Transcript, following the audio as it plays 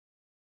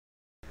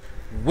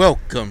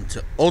Welcome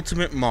to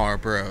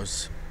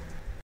UltimateMarBros.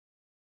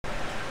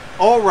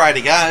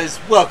 Alrighty guys,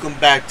 welcome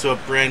back to a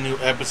brand new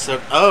episode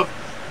of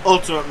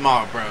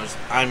UltimateMarBros.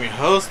 I'm your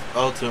host,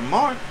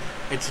 UltimateMar,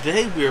 and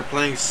today we are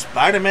playing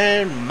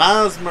Spider-Man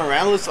Miles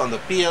Morales on the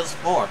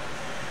PS4.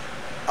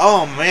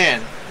 Oh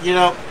man, you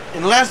know,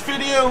 in the last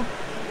video,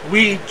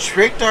 we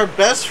tricked our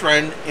best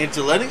friend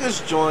into letting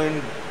us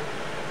join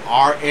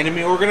our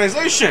enemy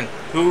organization,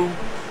 who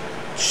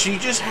she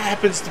just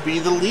happens to be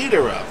the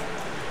leader of.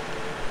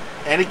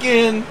 And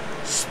again,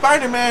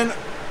 Spider-Man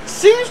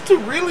seems to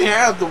really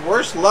have the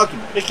worst luck in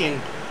picking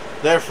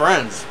their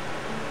friends.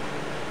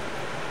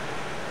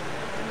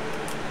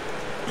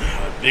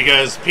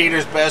 Because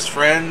Peter's best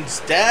friend's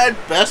dad,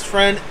 best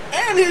friend,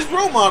 and his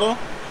role model,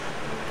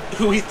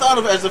 who he thought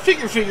of as a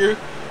figure,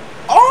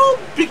 all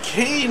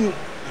became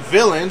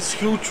villains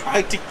who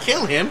tried to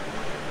kill him,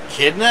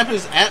 kidnap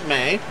his Aunt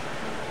May.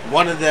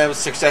 One of them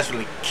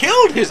successfully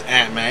killed his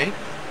Aunt May,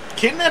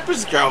 kidnapped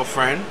his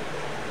girlfriend.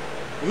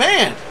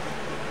 Man!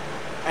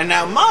 And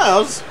now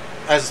Miles,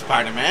 as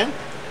Spider-Man,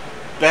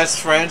 best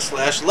friend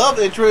 / love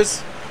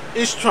interest,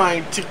 is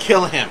trying to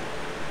kill him.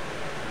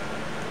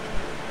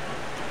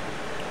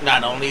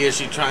 Not only is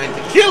she trying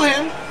to kill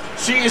him,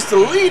 she is the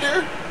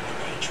leader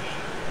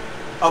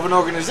of an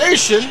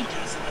organization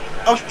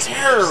of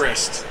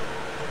terrorists.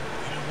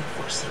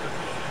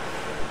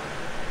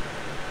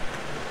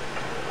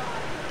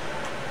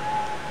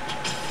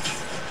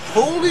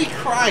 Holy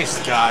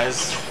Christ,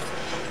 guys.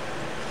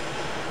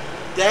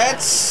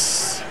 That's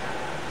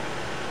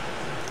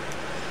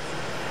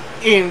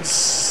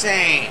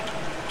insane.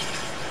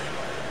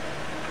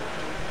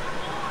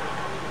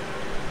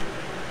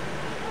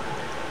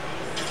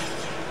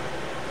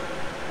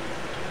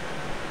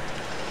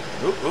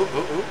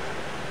 Ooh.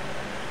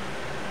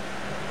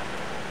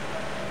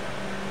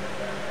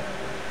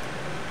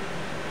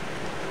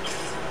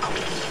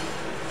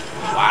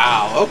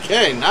 Wow,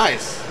 okay,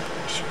 nice.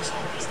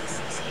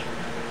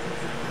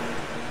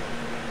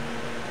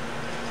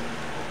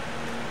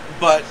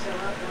 But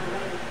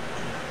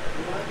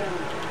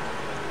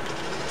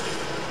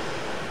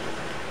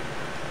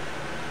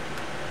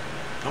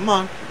come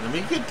on, let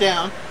me get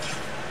down.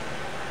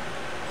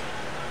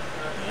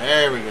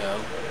 There we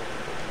go.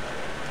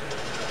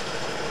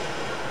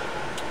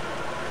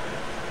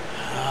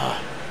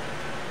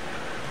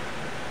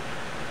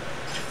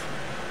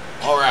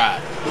 Alright.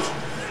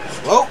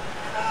 Whoa.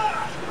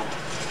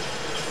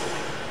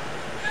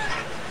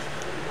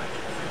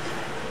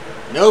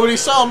 Nobody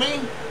saw me.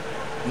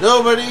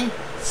 Nobody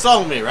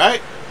saw me,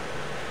 right?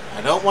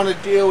 I don't want to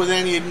deal with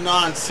any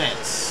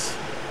nonsense.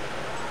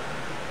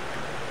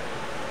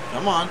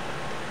 Come on.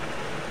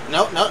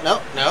 No.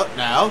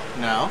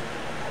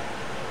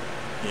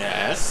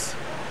 Yes.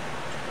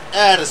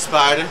 Add a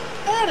spider.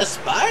 Add a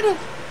spider.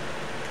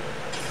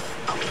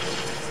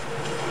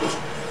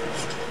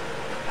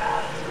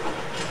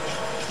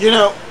 You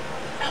know.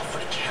 Out for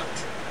the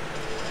count.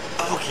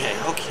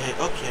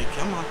 Okay,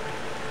 come on.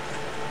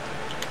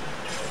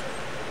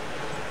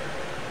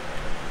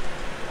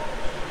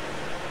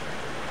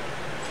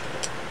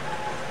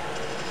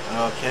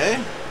 Okay.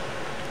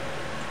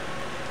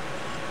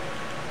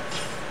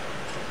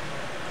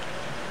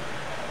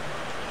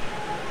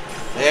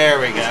 There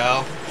we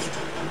go.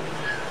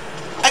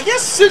 I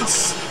guess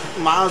since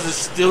Miles is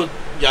still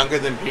younger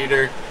than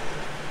Peter,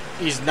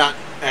 he's not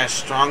as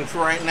strong for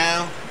right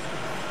now.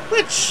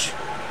 Which,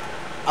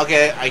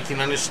 okay, I can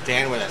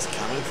understand where that's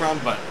coming from,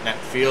 but that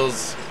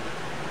feels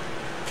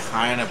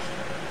kind of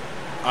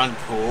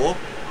uncool.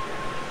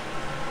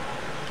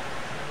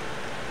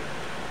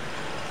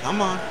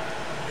 Come on.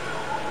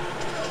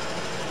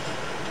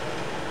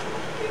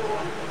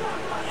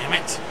 Damn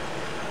it.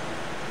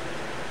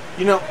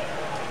 You know,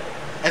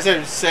 as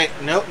I say,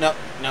 no,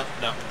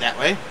 that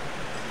way.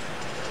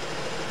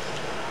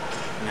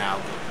 Now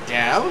go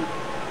down.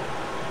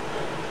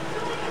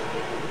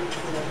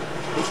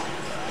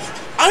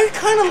 I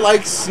kind of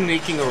like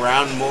sneaking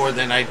around more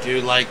than I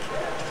do like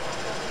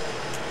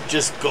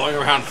just going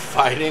around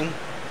fighting.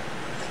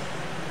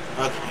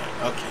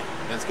 Okay,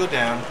 let's go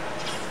down.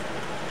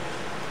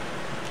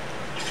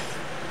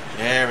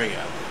 There we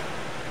go.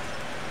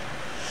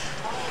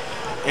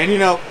 And you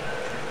know,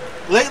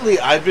 lately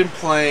I've been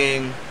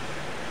playing...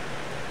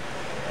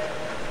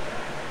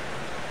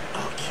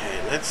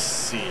 Okay, let's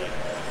see.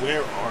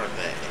 Where are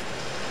they?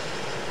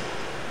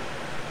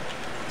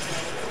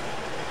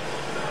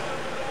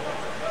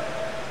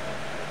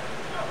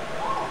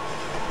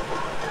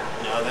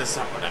 No, that's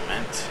not what I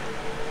meant.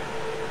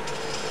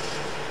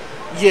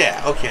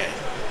 Yeah, okay.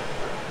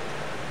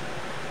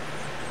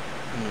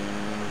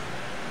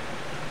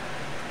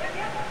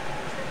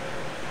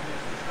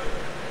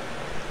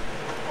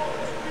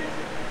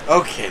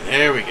 Okay,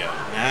 there we go.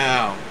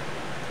 Now.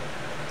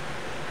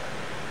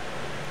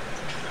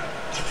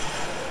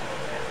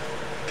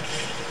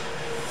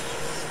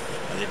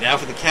 Are they down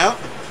for the count?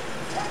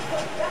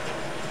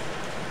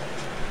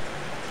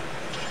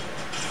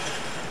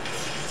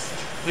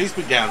 Please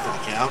be down for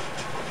the count.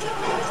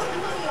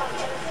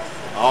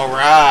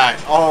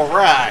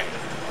 Alright.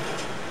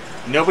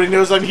 Nobody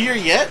knows I'm here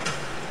yet.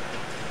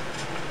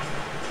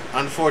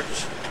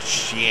 Unfortunate.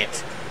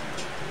 Shit.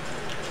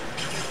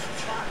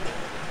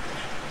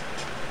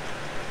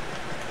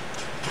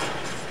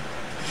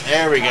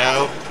 There we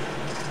go.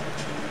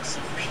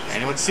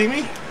 Anyone see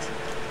me?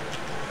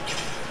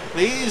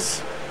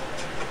 Please?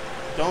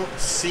 Don't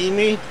see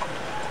me?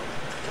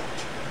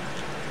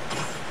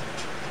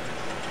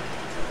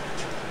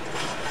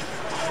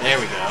 There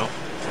we go.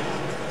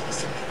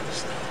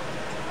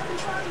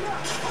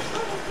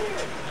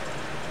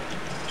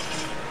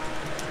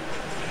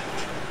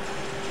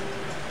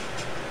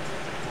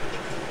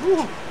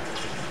 Whew.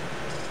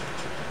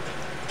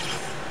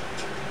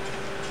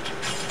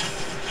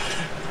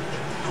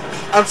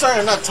 I'm sorry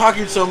I'm not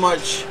talking so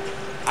much.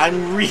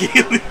 I'm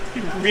really,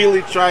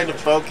 really trying to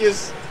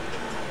focus.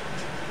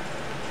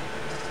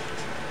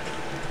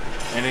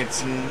 And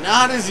it's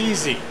not as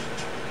easy.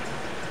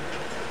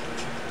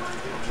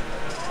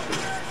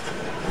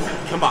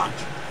 Come on.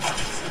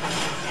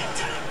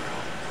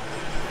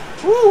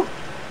 Woo!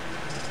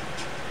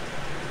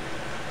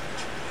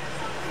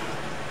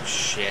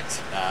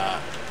 Shit.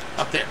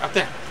 Up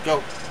there,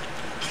 go.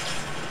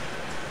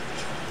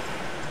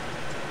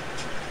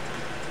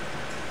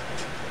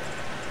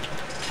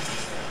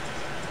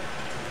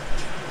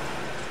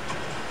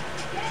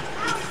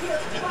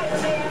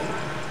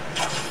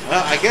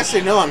 Well, I guess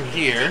they know I'm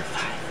here.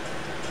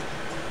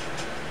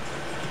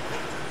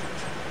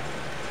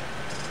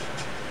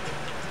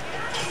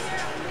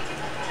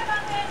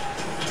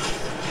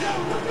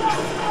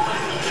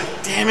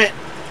 Damn it!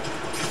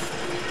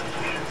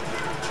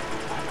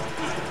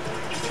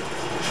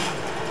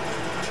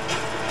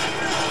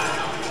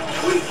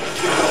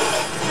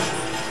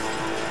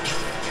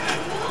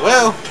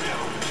 Well,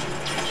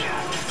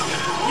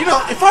 you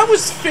know, if I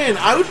was Finn,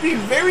 I would be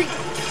very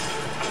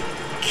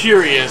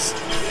curious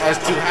as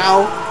to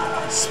how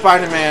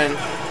Spider-Man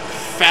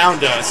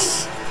found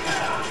us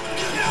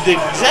the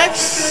exact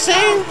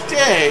same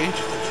day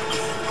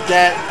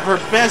that her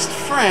best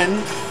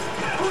friend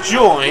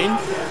joined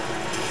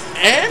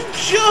and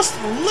just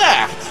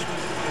left.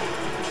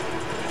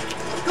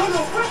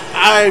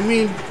 I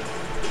mean,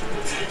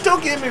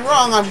 don't get me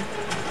wrong,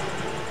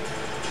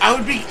 I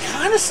would be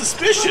kind of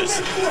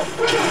suspicious.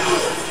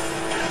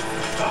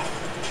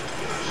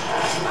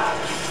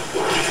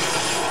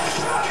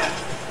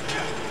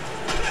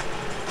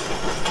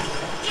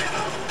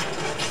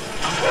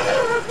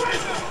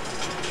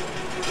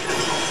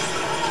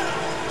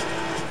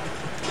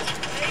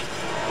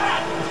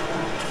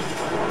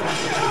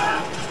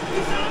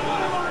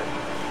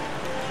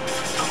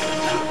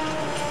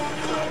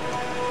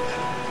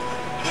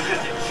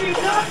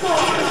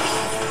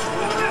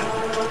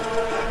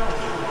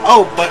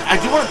 Oh, but I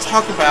do want to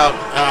talk about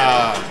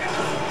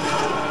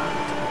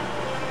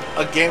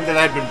a game that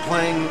I've been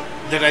playing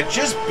that I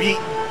just beat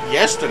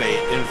yesterday,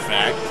 in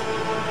fact,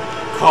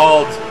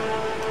 called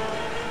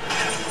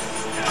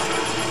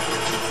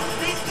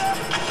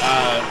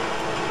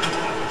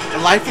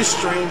Life is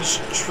Strange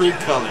True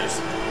Colors.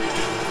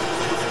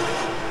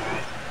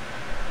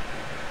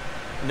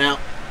 Now,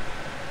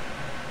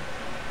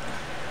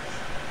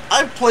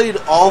 I've played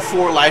all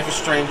 4 Life is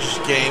Strange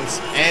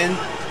games, and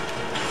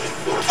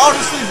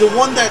honestly, the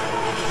one that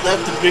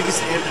left the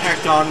biggest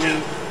impact on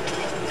me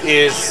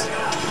is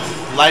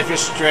Life is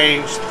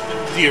Strange,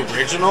 the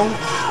original.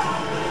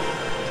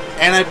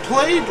 And I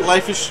played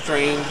Life is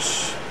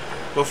Strange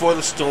Before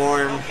the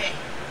Storm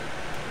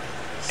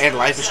and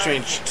Life is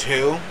Strange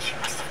 2. She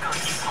must have gone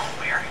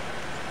somewhere.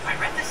 I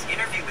read this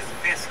interview with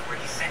Fisk where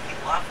he said he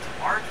loved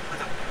art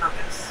with a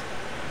purpose.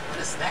 What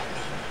does that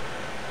mean?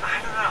 I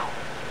don't know.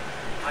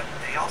 But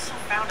they also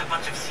found a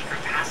bunch of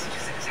secret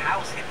passages in his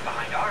house hidden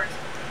behind art.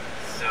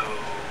 So...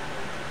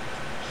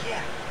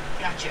 Yeah,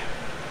 gotcha.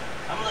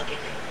 I'm looking.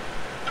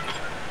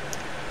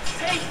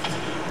 Hey,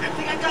 I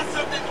think I got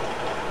something.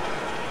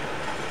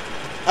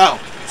 Oh,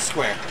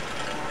 square.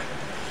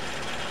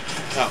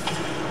 Oh.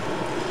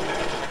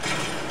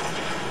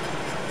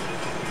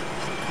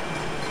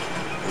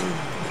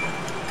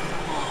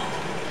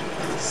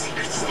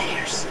 Secret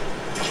stairs.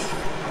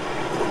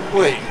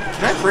 Wait,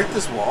 can I break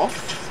this wall?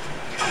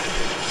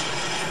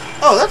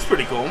 Oh, that's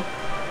pretty cool.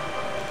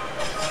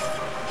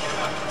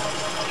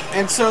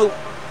 And so,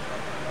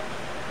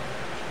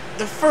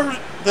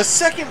 the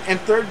second and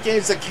third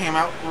games that came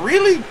out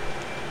really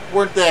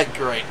weren't that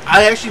great.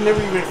 I actually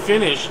never even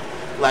finished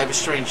Life is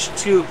Strange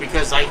 2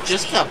 because I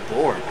just got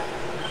bored.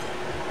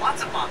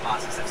 Lots of mob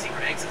bosses have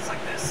secret exits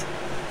like this.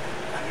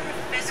 I wonder if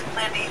Fisk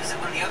planned to use it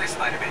when the other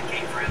Spider-Man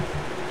came for him.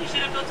 You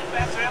should have built a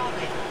faster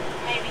elevator.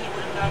 Maybe he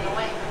would have gotten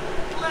away.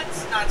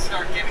 Let's not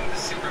start giving the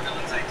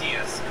supervillains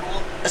ideas,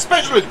 cool?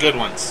 Especially good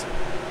ones.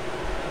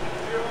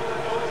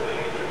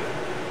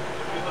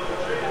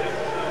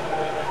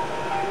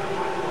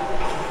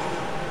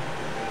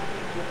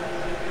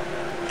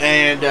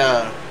 And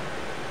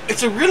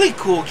it's a really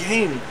cool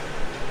game.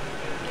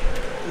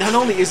 Not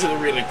only is it a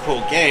really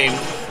cool game,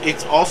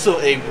 it's also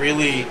a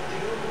really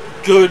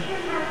good,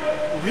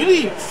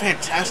 really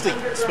fantastic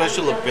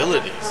special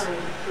abilities.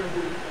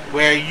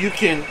 Where you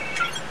can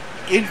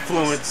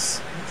influence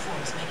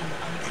Nuform's making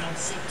the underground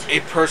sick too. a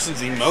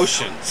person's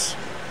emotions.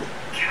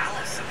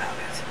 Callous about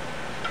it.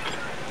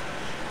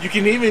 You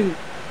can even,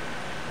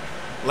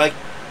 like,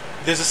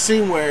 there's a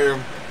scene where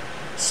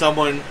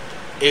someone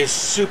is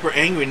super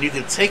angry and you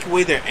can take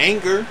away their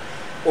anger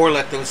or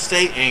let them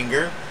stay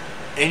angry,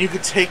 and you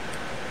can take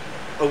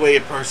away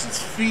a person's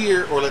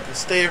fear or let them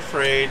stay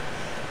afraid,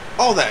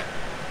 all that.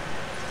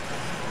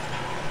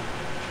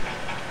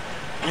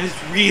 And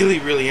it's really,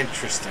 really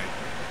interesting.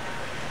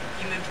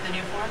 You moved to the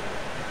new form?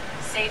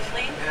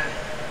 Safely? Yeah,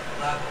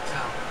 lab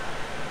town.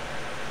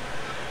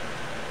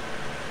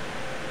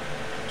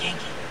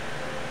 Genki.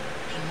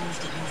 He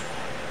moved to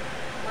Nuform.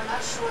 We're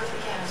not sure if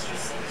the canister's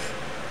safe.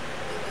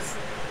 It was...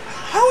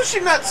 How is she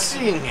not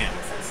seeing him?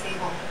 It's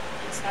unstable.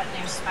 It's that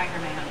new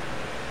Spider-Man.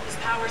 His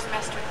powers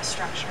messed with the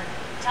structure.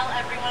 Tell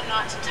everyone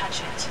not to touch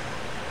it.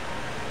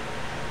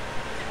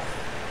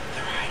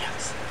 They're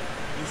hideouts.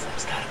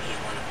 Nuform's gotta be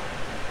in one of them.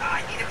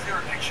 I need a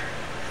clearer picture.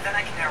 Then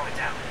I can narrow it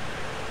down.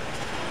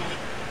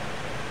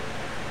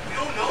 We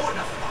don't know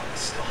enough about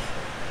this stuff.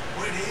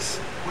 What it is,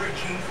 where it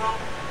came from.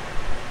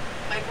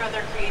 My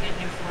brother created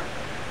new form.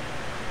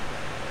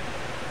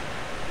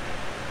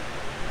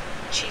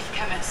 Chief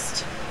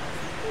chemist.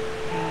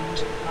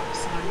 And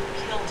Roxanne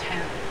killed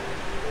him.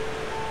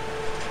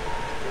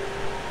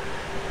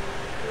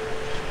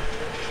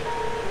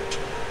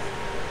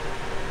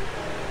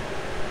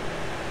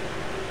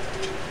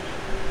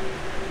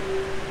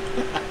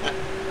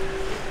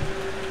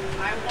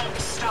 I won't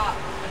stop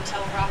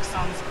until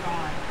Roxanne's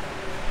gone.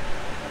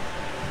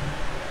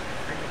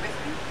 Are you with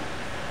me?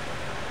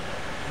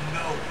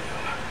 No, we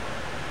are.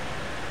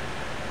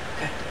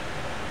 Good.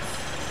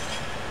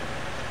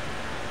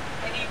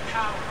 I need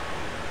power.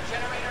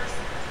 Generators,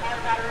 car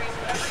batteries,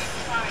 whatever you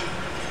can find.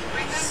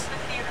 Bring them to the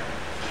theater.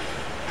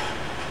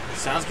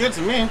 Sounds good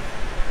to me.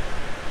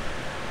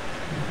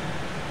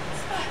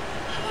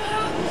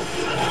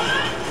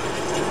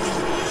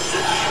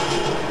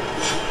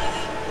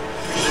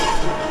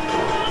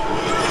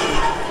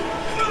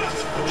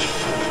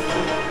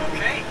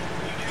 Okay,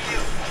 you do you.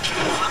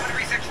 I'm gonna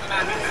research the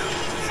map now.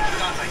 See what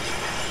thoughts I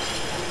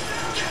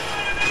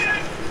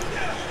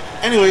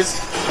can. Anyways,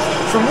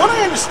 from what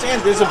I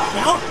understand, there's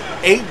about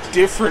 8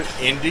 different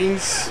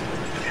endings.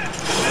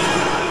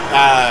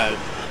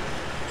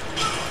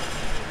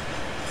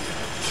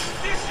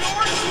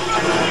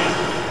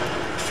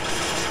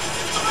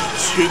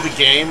 To the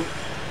game.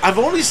 I've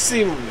only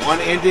seen one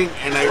ending,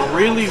 and I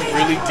really,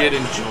 really did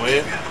enjoy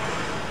it.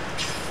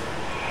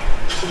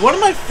 One of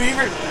my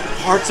favorite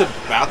parts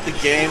about the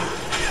game,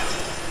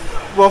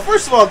 well,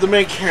 first of all, the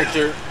main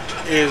character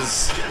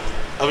is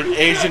of an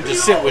Asian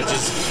descent, which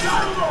is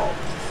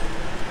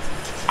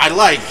I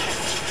like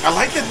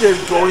that they're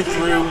going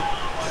through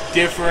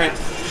different,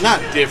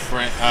 not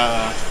different.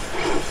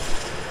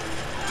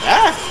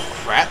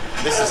 Crap!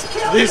 This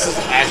is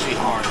actually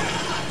hard.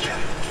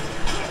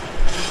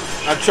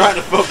 I'm trying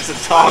to focus and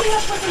talk.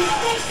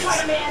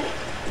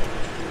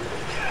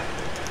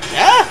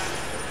 Yeah.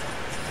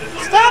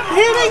 Stop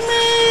hitting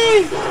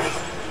me!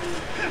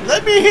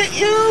 Let me hit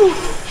you!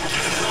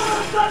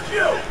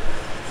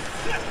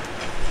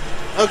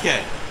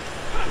 Okay.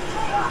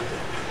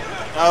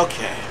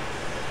 Okay.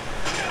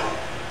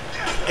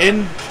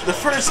 In the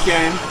first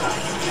game,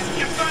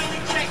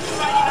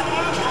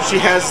 she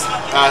has,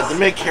 the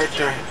main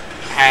character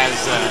has,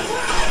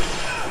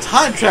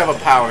 time travel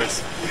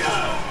powers,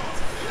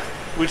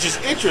 which is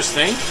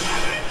interesting.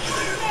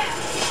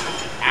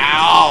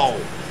 Ow!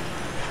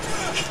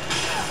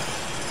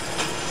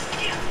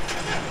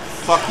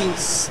 Fucking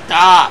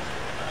stop!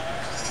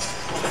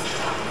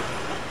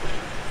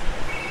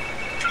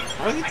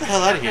 How do I get the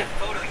hell out of here? That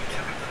photo you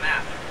took of the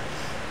map.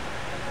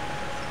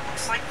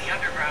 Looks like the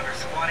underground are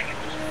squatting at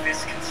old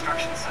Fisk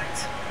construction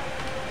sites.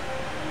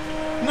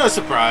 No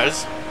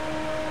surprise.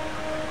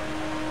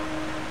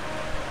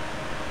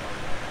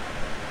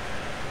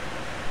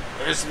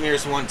 There's the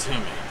nearest one to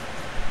me.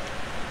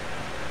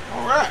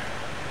 Alright.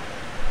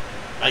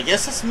 I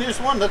guess that's the nearest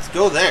one. Let's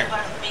go there.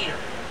 About a theater.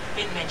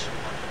 Been mentioned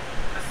one.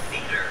 A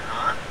theater,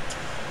 huh?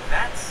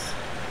 That's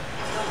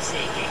Don't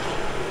say it,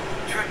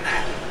 Genki.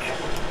 dramatic.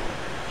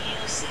 You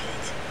said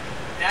it.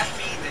 That'd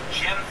be the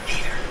Gem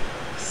Theater.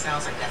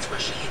 Sounds like that's where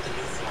she hit the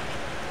new form.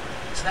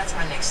 So that's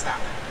my next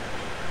stop.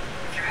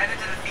 If you're headed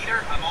to the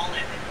theater, I'm all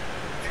in.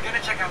 If you're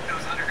gonna check out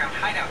those underground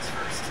hideouts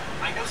first,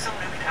 I know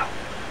someone who can help.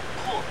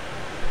 Cool.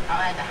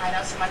 I'll add the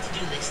hideouts to my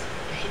to-do list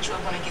and hit you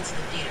up when I get to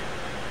the theater.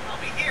 I'll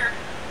be here.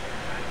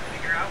 Trying to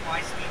figure out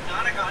why Speed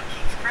Nonagon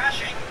keeps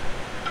crashing.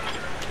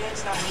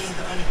 Ben's not leaving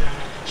the underground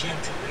at the gym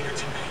till later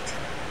tonight.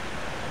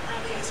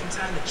 Probably had some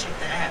time to check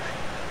the app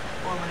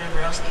or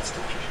whatever else needs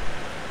doing.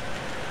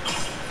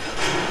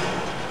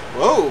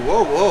 Whoa,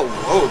 whoa, whoa,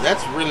 whoa.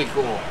 That's really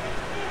cool.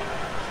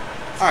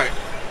 Alright.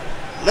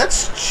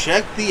 Let's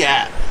check the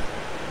app.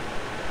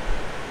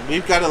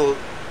 We've got a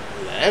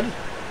lead.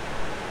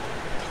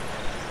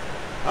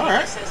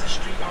 Alright. It says a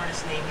street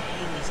artist named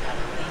Haley's got a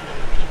lead on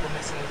the people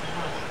messing with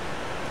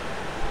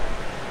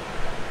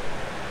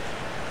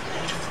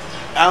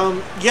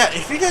Harlem. Yeah,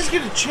 if you guys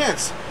get a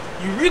chance,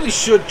 you really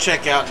should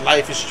check out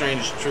Life is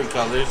Strange True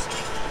Colors.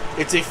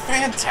 It's a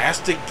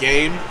fantastic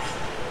game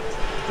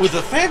with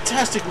a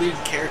fantastic lead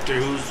character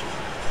who's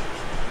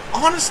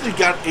honestly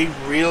got a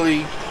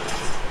really,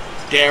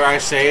 dare I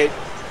say it,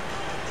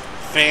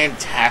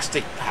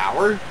 fantastic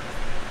power.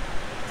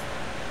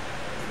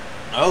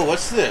 Oh,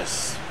 what's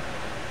this?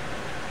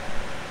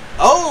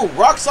 Oh,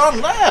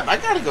 Roxxon Lab. I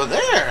gotta go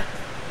there.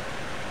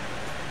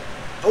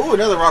 Oh,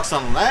 another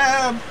Roxxon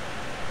Lab.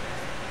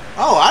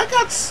 Oh, I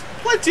got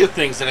plenty of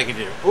things that I can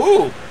do.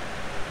 Ooh.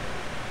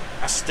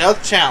 A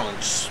stealth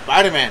challenge.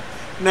 Spider-Man.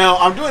 No,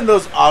 I'm doing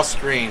those off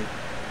screen.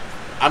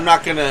 I'm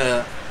not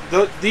gonna...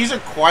 These are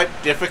quite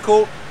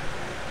difficult,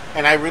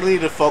 and I really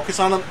need to focus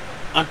on them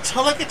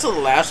until I get to the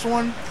last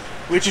one,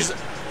 which is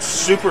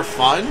super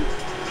fun.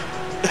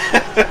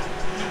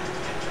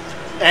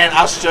 And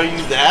I'll show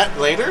you that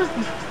later.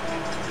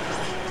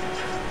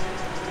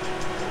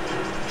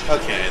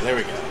 Okay, there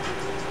we go.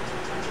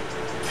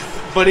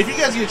 But if you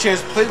guys get a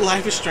chance, play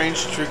Life is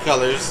Strange True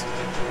Colors.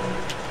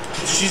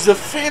 She's a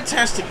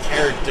fantastic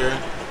character.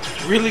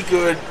 Really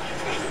good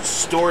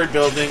story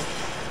building.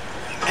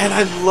 And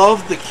I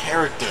love the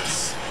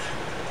characters.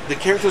 The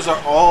characters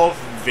are all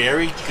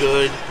very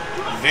good,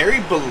 very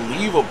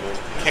believable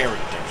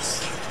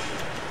characters.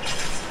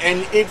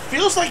 And it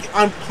feels like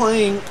I'm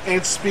playing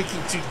and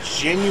speaking to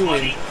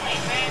genuine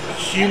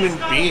human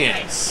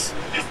beings.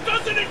 This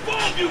doesn't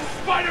involve you,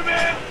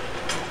 Spider-Man!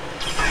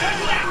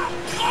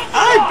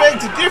 I beg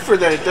to differ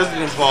that it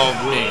doesn't involve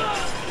me.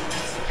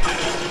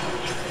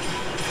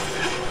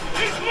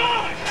 He's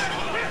mine!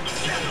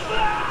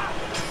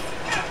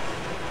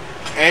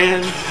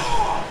 And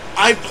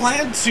I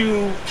plan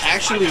to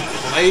actually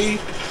play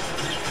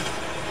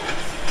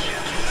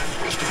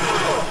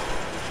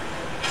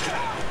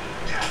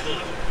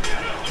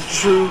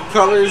True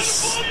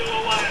Colors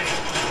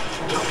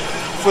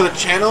for the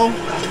channel,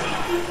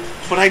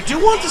 but I do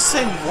want to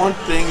say one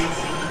thing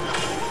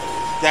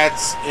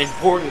that's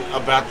important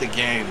about the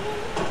game.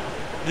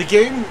 The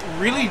game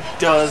really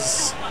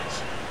does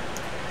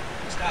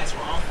This guy's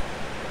wrong.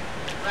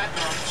 Right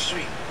off the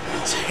street.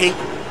 take...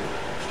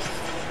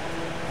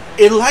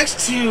 It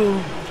likes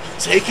to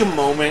take a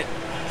moment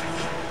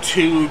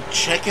to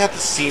check out the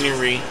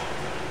scenery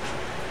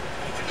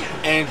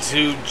and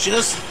to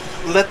just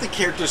let the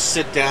characters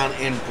sit down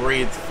and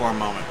breathe for a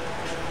moment.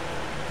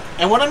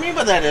 And what I mean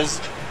by that is,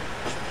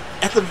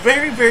 at the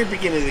very, very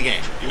beginning of the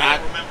game,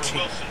 not... Remember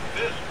Wilson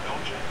Fisk,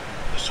 don't you?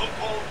 The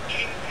so-called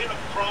kingpin of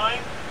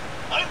crime?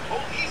 I'm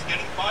told he's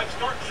getting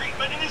 5-star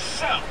treatment in his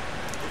cell,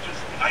 which is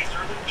nicer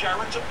than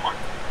Jared's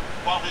apartment,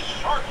 while his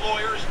sharp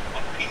lawyers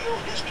appeal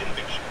his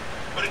conviction.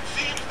 But it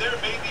seems there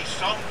may be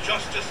some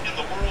justice in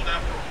the world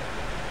after all,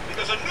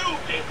 because a new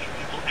Daily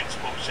People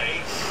expose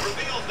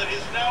reveals that his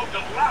now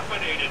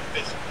dilapidated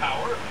Fisk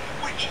Tower,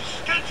 which is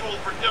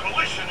scheduled for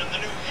demolition in the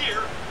new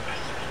year,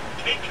 has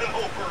been taken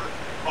over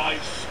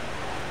by spoilers.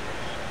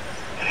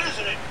 And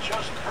isn't it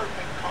just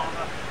perfect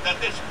karma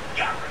that this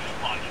garish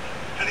monument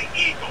to the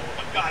ego of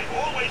a guy who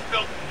always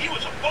felt he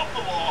was above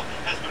the law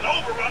has been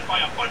overrun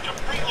by a bunch of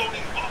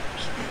freeloading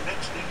bugs?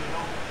 Next thing you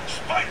know,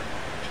 Spider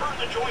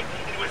turned the joint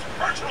into his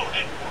personal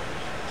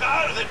headquarters. So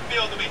how does it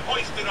feel to be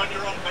hoisted on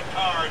your own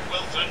petard,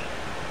 Wilson?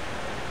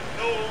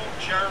 No,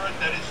 Jared,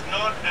 that is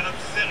not an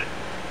obscenity.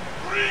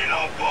 Read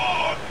a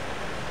book!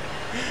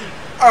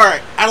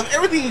 Alright, out of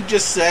everything you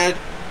just said,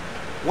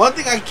 one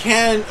thing I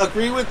can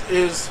agree with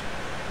is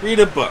read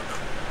a book.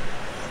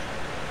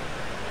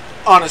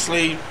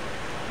 Honestly,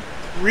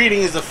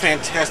 reading is a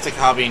fantastic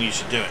hobby and you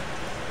should do it.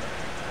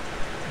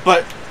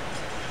 But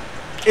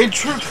in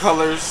True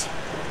Colors,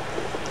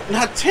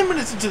 not 10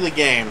 minutes into the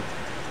game,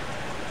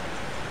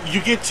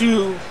 you get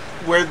to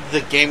where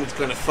the game is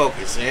going to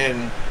focus,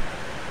 in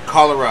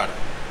Colorado.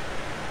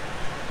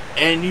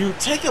 And you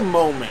take a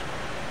moment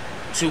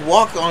to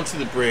walk onto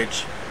the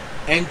bridge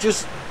and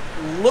just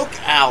look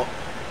out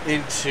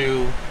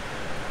into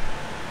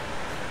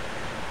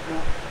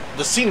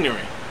the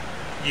scenery.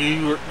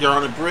 You're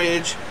on a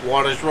bridge,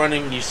 water's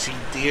running, you see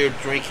deer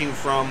drinking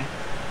from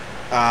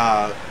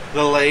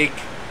the lake,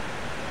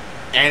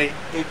 and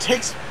it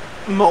takes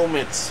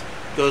moments,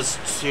 goes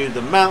to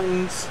the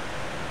mountains,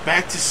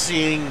 back to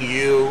seeing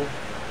you,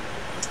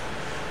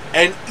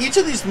 and each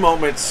of these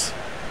moments,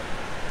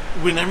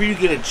 whenever you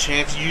get a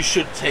chance, you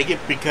should take it,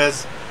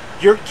 because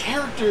your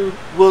character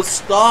will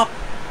stop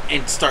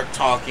and start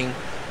talking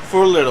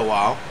for a little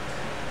while,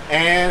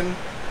 and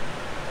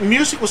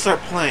music will start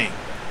playing.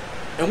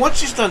 And once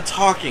she's done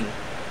talking,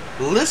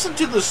 listen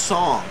to the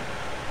song.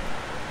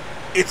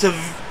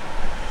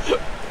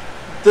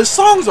 The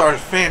songs are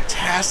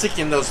fantastic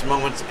in those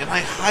moments, and I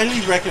highly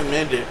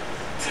recommend it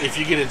if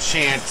you get a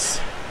chance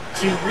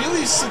to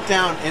really sit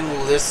down and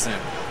listen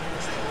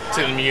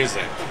to the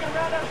music.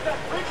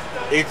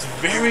 It's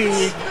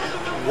very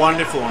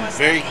wonderful and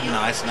very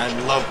nice, and I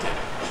loved it.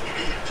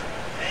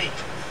 Hey,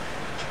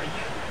 are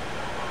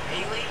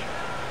you Haley?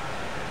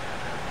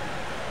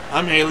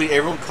 I'm Haley.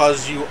 Everyone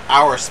calls you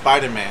our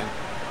Spider-Man.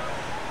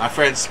 My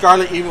friend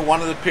Scarlett even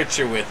wanted a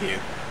picture with you.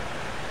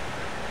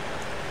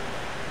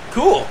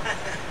 Cool.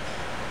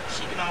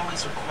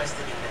 always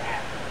requested in the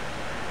app.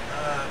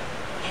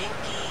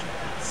 Yankee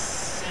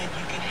said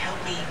you can help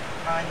me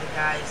find the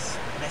guys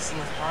messing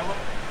with Harlem.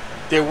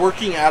 They're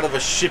working out of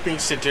a shipping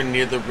center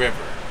near the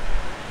river.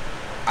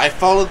 I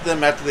followed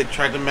them after they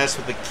tried to mess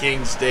with the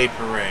King's Day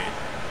Parade.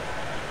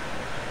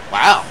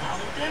 Wow.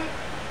 Followed them?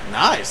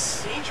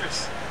 Nice.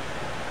 Dangerous.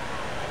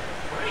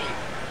 Where are you?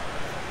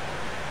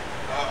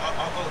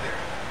 I'll go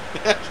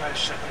there. Try to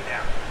shut them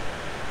down.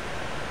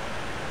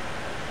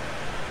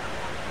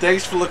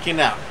 Thanks for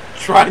looking out.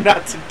 Try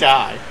not to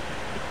die.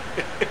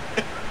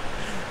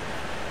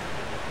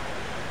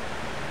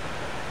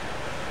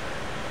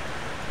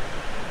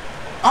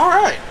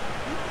 Alright.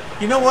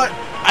 You know what?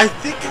 I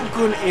think I'm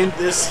going to end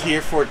this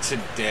here for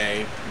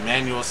today.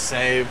 Manual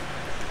save.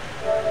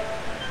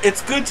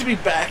 It's good to be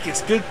back.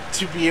 It's good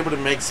to be able to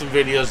make some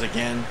videos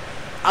again.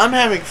 I'm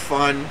having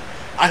fun.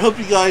 I hope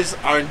you guys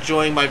are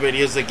enjoying my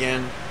videos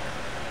again.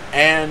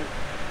 And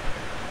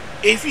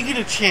if you get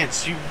a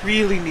chance, you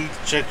really need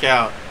to check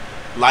out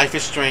Life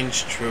is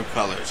Strange True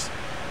Colors.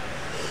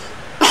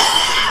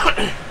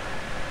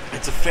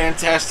 It's a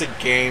fantastic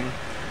game.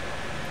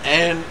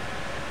 And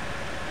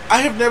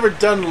I have never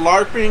done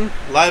LARPing,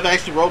 live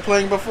action role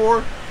playing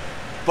before,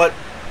 but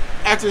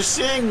after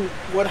seeing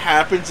what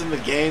happens in the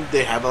game,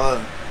 they have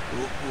a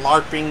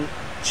LARPing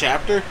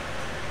chapter.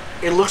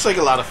 It looks like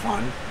a lot of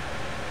fun.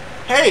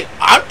 Hey,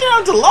 I'm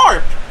down to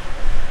LARP.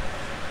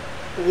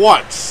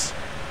 Once.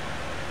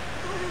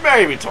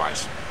 Maybe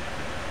twice.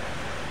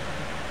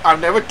 I've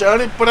never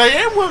done it, but I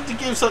am willing to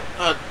give it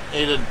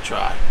a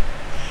try.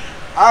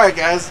 Alright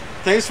guys,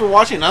 thanks for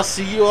watching. I'll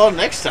see you all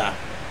next time.